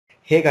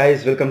Hey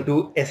guys, welcome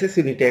to SS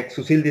Unitech.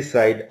 Susil this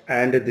side,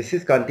 and this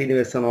is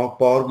continuation of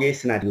Power BI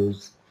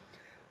scenarios.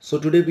 So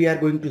today we are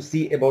going to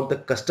see about the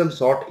custom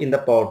sort in the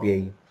Power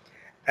BI,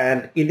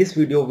 and in this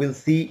video we'll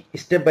see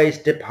step by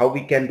step how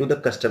we can do the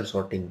custom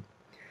sorting.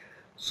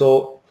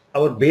 So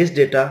our base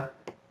data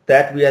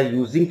that we are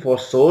using for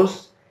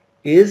source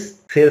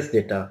is sales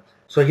data.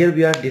 So here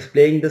we are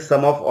displaying the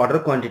sum of order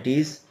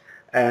quantities,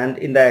 and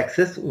in the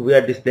axis we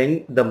are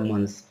displaying the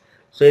months.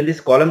 So in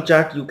this column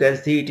chart you can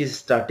see it is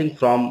starting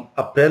from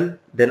April,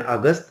 then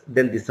August,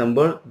 then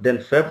December, then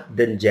Feb,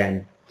 then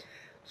Jan.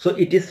 So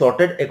it is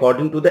sorted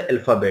according to the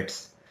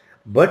alphabets.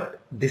 But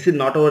this is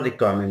not our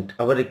requirement.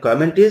 Our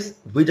requirement is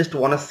we just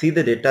want to see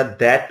the data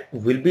that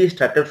will be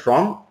started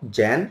from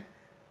Jan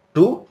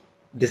to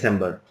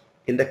December.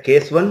 In the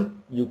case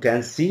 1 you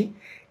can see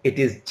it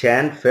is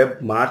Jan,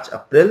 Feb, March,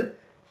 April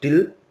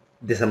till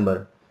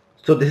December.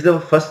 So this is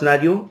our first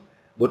scenario.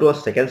 Go to our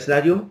second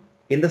scenario.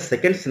 In the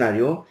second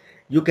scenario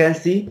you can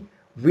see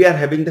we are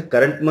having the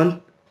current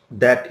month,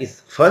 that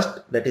is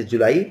first, that is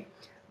July,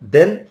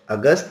 then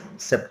August,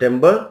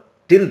 September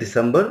till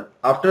December.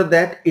 After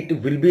that it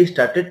will be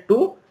started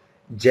to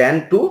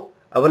Jan to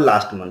our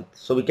last month.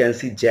 So we can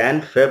see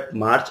Jan, Feb,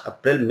 March,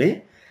 April,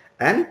 May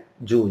and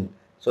June.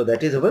 So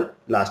that is our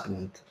last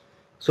month.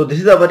 So this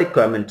is our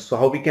requirement. So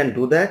how we can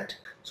do that?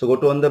 So go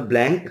to on the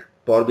blank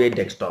Power BI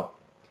desktop,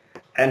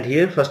 and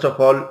here first of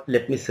all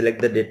let me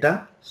select the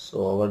data.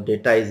 So our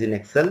data is in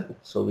Excel,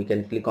 so we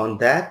can click on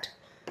that.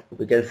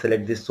 We can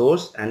select the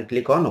source and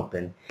click on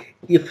open.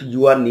 If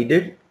you are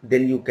needed,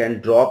 then you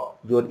can drop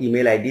your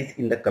email IDs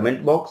in the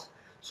comment box,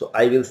 so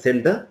I will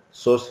send the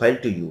source file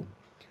to you.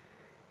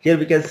 Here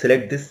we can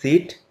select this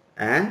sheet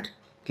and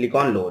click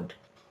on load.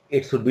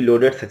 It should be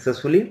loaded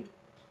successfully.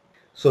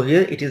 So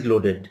here it is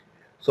loaded.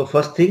 So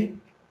first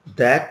thing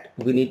that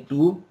we need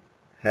to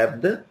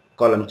have the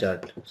column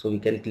chart. So we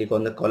can click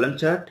on the column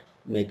chart,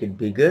 make it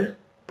bigger,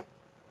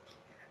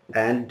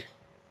 and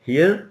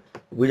here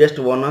we just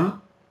wanna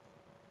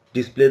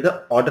display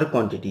the order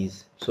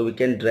quantities. So we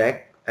can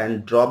drag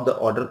and drop the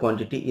order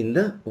quantity in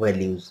the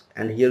values,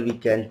 and here we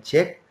can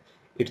check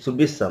it should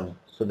be sum.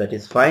 So that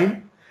is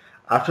fine.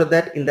 After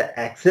that, in the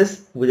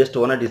axis we just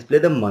want to display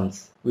the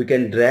months. We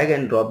can drag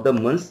and drop the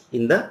months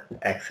in the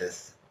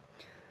axis.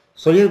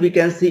 So here we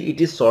can see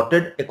it is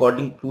sorted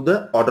according to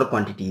the order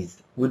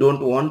quantities. We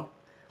don't want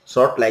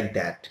sort like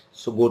that.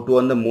 So go to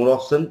on the more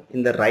option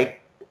in the right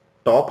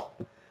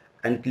top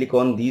and click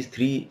on these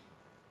three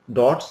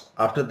dots.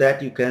 After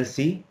that you can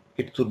see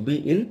it should be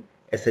in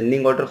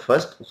ascending order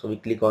first. So we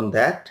click on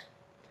that.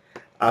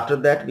 After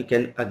that we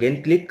can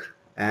again click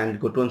and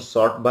go to on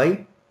sort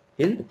by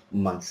in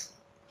months.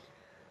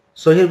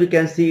 So here we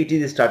can see it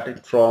is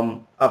started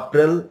from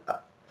April,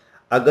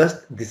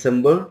 August,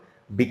 December,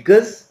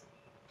 because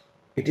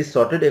it is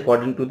sorted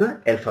according to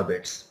the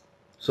alphabets.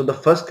 So the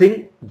first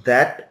thing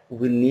that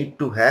we need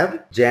to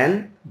have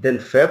Jan, then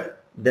Feb,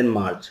 then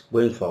March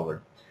going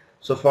forward.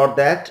 So for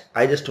that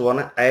I just want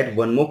to add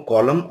one more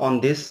column on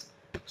this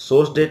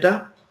source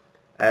data,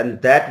 and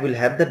that will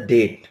have the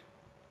date.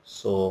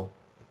 So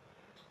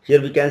here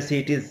we can see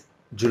it is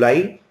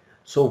July.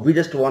 So we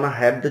just want to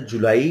have the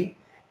July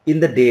in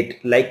the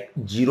date like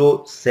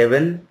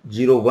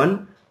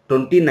 0701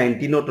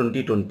 2019 or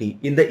 2020.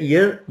 In the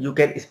year you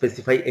can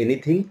specify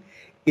anything.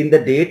 In the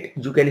date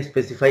you can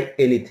specify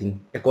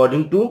anything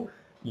according to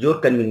your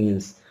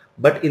convenience,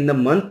 but in the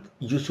month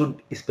you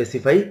should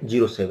specify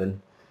 07.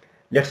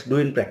 Let's do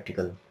in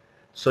practical.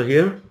 So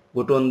here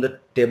go to on the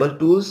table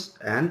tools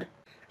and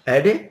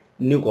add a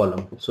new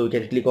column. So we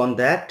can click on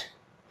that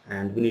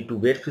and we need to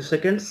wait few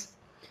seconds.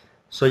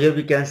 So here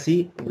we can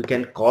see we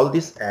can call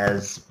this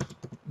as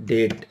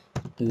date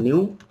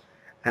new,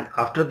 and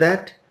after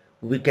that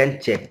we can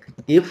check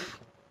if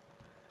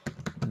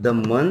the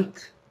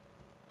month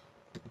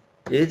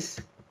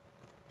is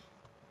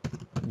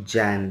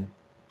Jan,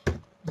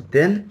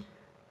 then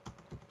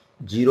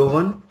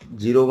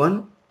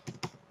 0101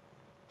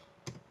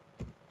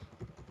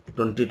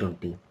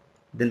 2020,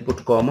 then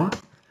put comma.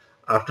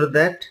 After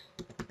that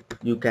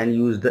you can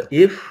use the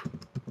if,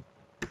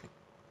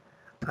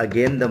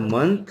 again the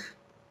month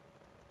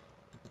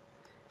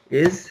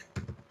is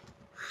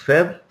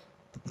Feb,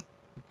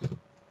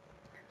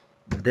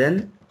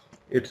 then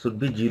it should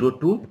be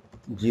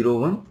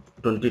 0201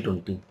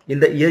 2020. In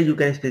the year you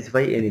can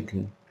specify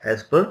anything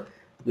as per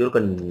your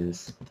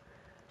convenience.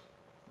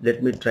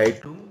 Let me try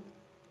to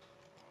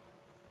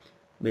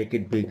make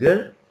it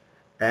bigger,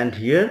 and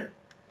here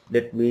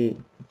let me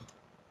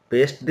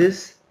paste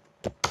this.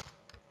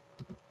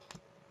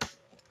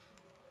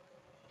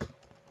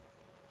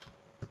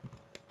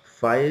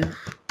 Five,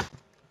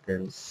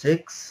 then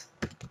 6,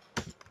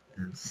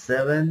 then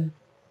 7,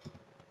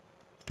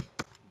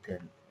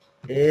 then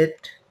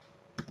 8,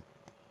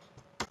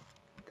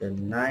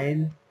 then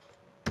 9,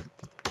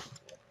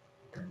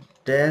 then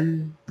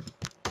 10,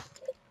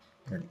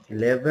 then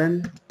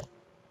 11,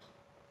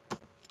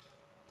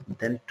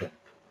 then 12.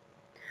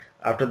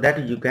 After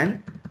that you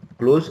can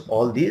close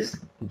all these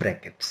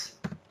brackets.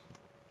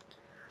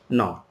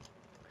 Now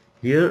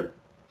here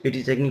it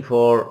is checking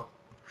for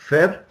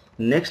Feb.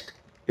 Next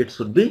it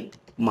should be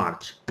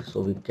March,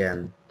 so we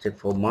can check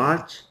for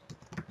March,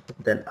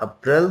 then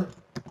April,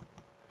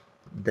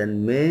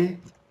 then May,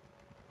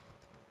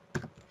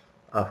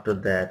 after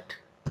that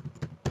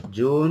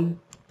June,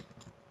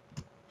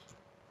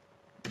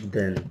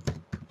 then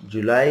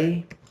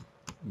July,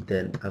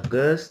 then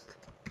August,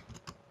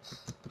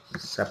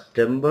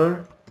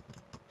 September,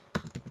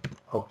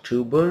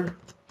 October,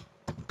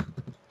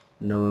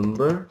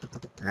 November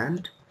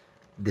and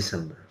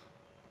December.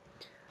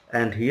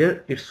 And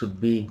here it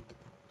should be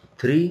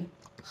 3,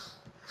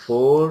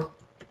 4,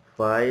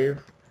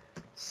 5,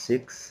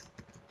 6,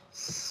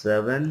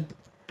 7,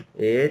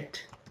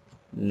 8,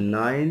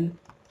 9,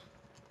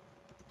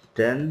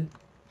 10,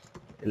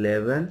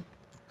 11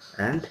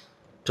 and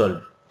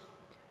 12,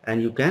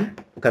 and you can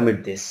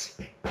commit this.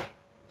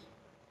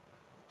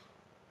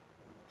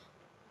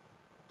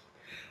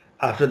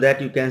 After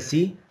that, you can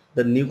see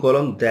the new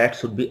column that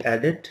should be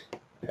added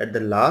at the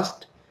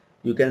last.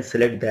 You can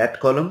select that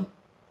column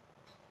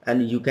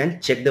and you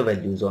can check the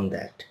values on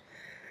that.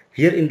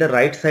 Here in the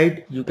right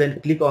side, you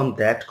can click on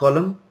that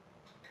column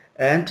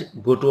and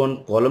go to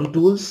on column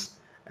tools,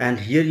 and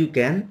here you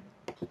can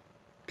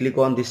click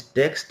on this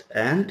text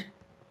and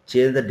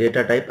change the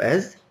data type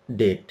as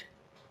date.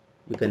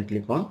 You can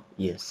click on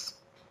yes.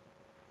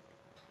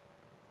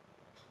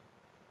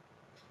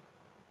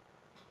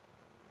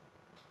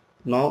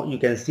 Now you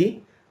can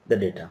see the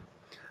data.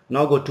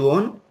 Now go to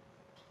on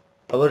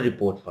our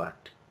report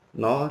part.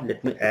 Now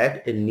let me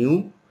add a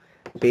new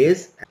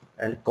page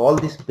and call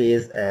this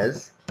page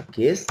as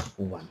case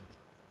 1.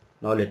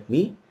 Now let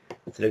me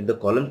select the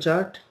column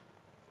chart,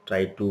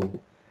 try to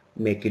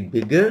make it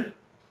bigger,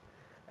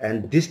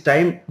 and this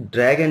time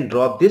drag and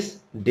drop this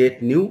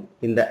date new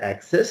in the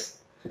axis,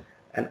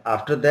 and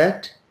after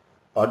that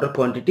order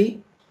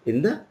quantity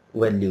in the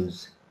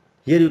values.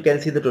 Here you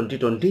can see the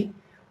 2020,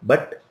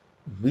 but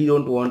we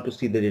don't want to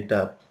see the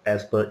data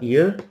as per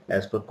year,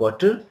 as per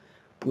quarter.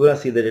 We want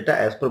to see the data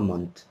as per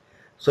month.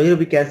 So here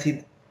we can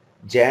see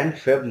Jan,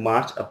 Feb,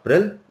 March,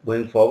 April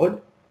going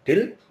forward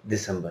till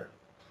December.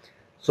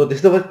 So this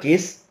is our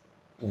case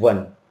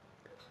 1.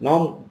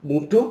 Now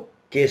move to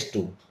case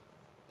 2.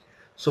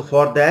 So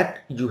for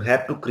that you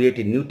have to create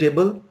a new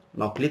table.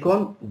 Now click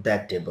on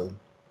that table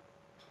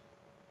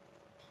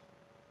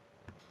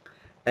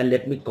and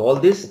let me call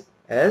this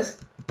as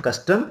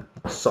custom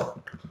sort.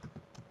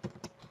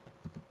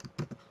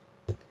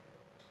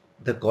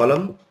 The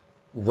column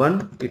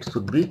 1 it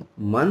should be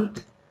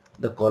month,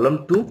 the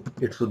column 2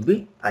 it should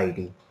be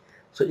ID.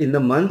 So in the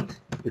month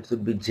it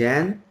should be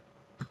Jan,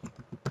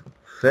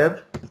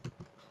 Feb,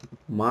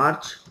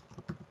 March,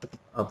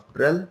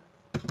 April,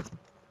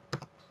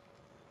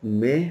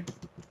 May,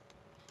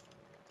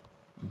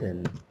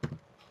 then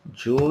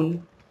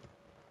June,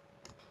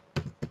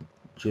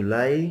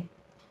 July,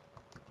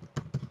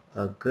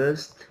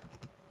 August,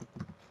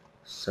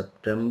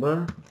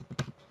 September,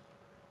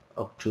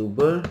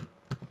 October,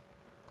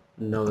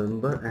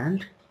 November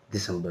and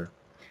December.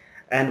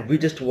 And we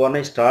just want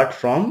to start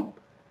from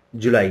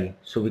July,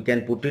 so we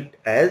can put it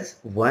as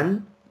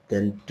 1,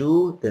 then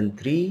 2, then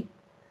 3,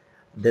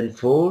 then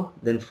 4,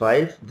 then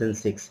 5, then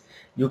 6.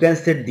 You can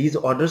set these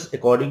orders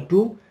according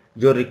to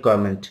your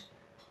requirement.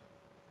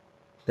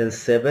 Then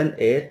 7,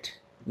 8,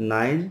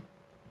 9,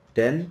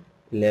 10,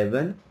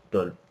 11,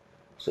 12.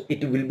 So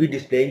it will be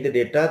displaying the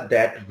data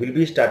that will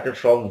be started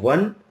from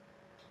 1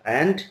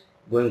 and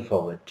going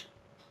forward.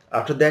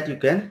 After that you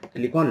can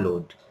click on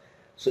load.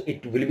 So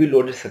it will be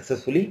loaded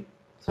successfully.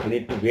 So we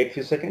need to wait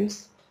few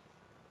seconds.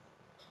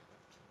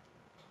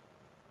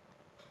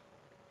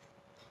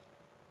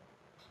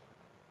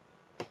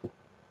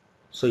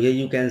 So here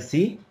you can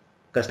see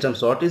custom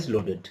sort is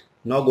loaded.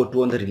 Now go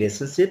to on the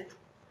relationship,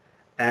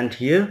 and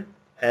here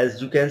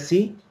as you can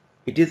see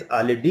it is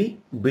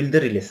already built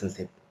the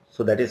relationship,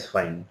 so that is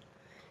fine.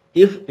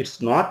 If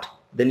it's not,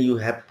 then you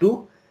have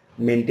to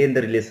maintain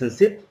the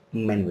relationship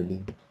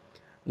manually.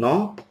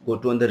 Now go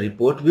to on the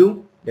report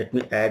view. Let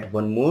me add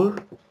one more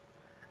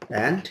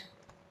and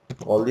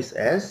call this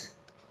as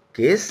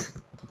case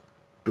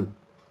 2.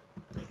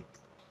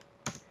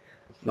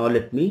 Now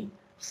let me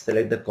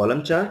select the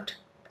column chart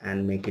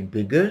and make it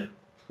bigger,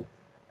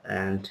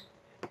 and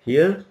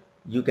here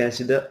you can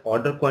see the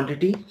order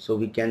quantity, so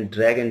we can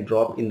drag and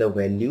drop in the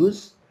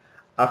values.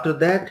 After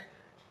that,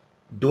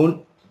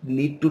 don't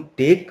need to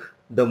take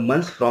the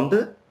months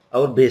from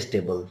our base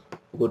table.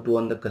 Go to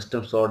on the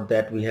custom sort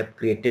that we have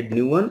created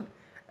new one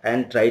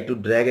and try to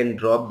drag and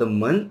drop the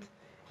month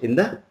in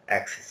the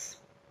axis.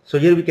 So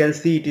here we can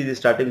see it is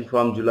starting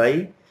from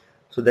July,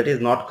 so that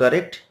is not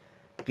correct.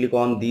 Click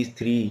on these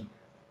 3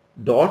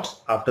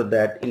 dots, after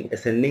that in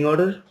ascending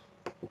order,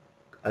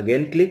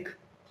 again click,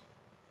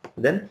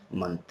 then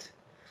month.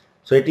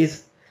 So it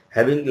is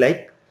having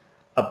like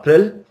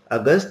April,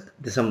 August,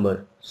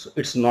 December, so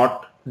it's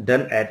not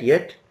done at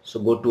yet. So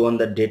go to on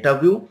the data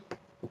view,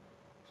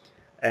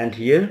 and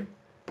here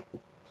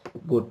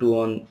go to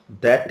on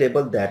that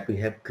table that we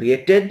have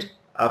created.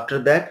 After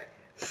that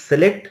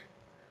select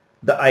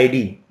the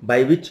ID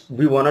by which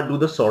we want to do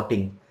the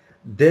sorting,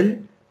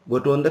 then go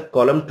to on the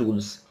column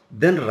tools,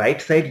 then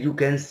right side you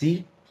can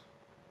see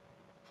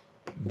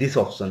this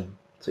option.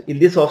 So in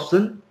this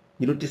option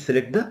you need to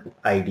select the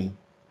ID.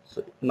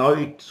 So now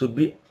it should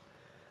be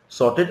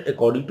sorted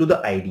according to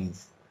the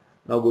IDs.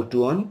 Now go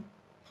to on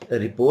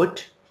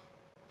report.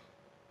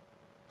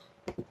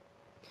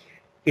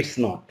 It's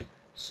not.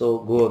 So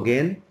go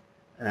again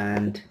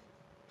and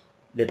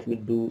let me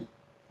do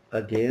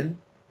again.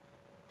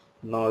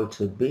 Now it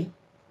should be.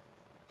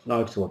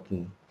 Now it's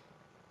working.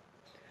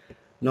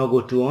 Now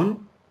go to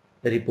on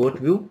report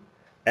view,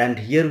 and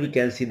here we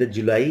can see the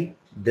July,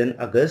 then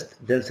August,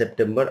 then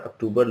September,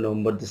 October,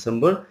 November,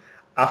 December.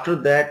 After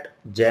that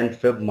Jan,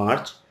 Feb,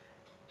 March.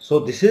 So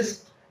this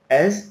is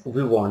as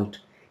we want.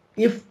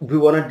 If we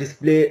want to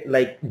display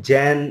like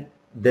Jan,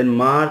 then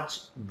March,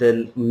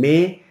 then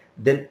May,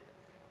 then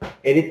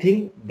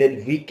anything,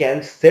 then we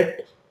can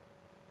set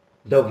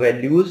the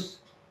values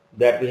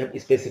that we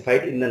have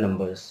specified in the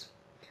numbers.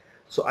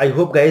 So I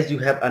hope guys you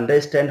have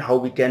understand how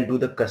we can do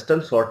the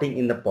custom sorting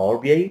in the Power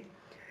BI.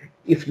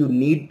 If you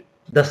need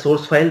the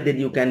source file, then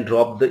you can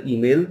drop the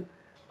email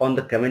on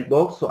the comment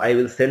box, so I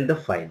will send the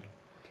file.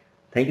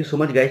 Thank you so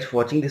much guys for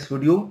watching this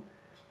video.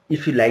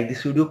 If you like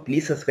this video,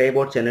 please subscribe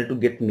our channel to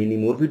get many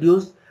more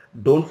videos.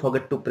 Don't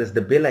forget to press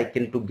the bell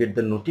icon to get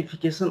the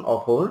notification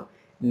of our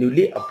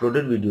newly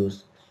uploaded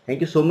videos. Thank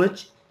you so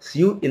much. See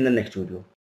you in the next video.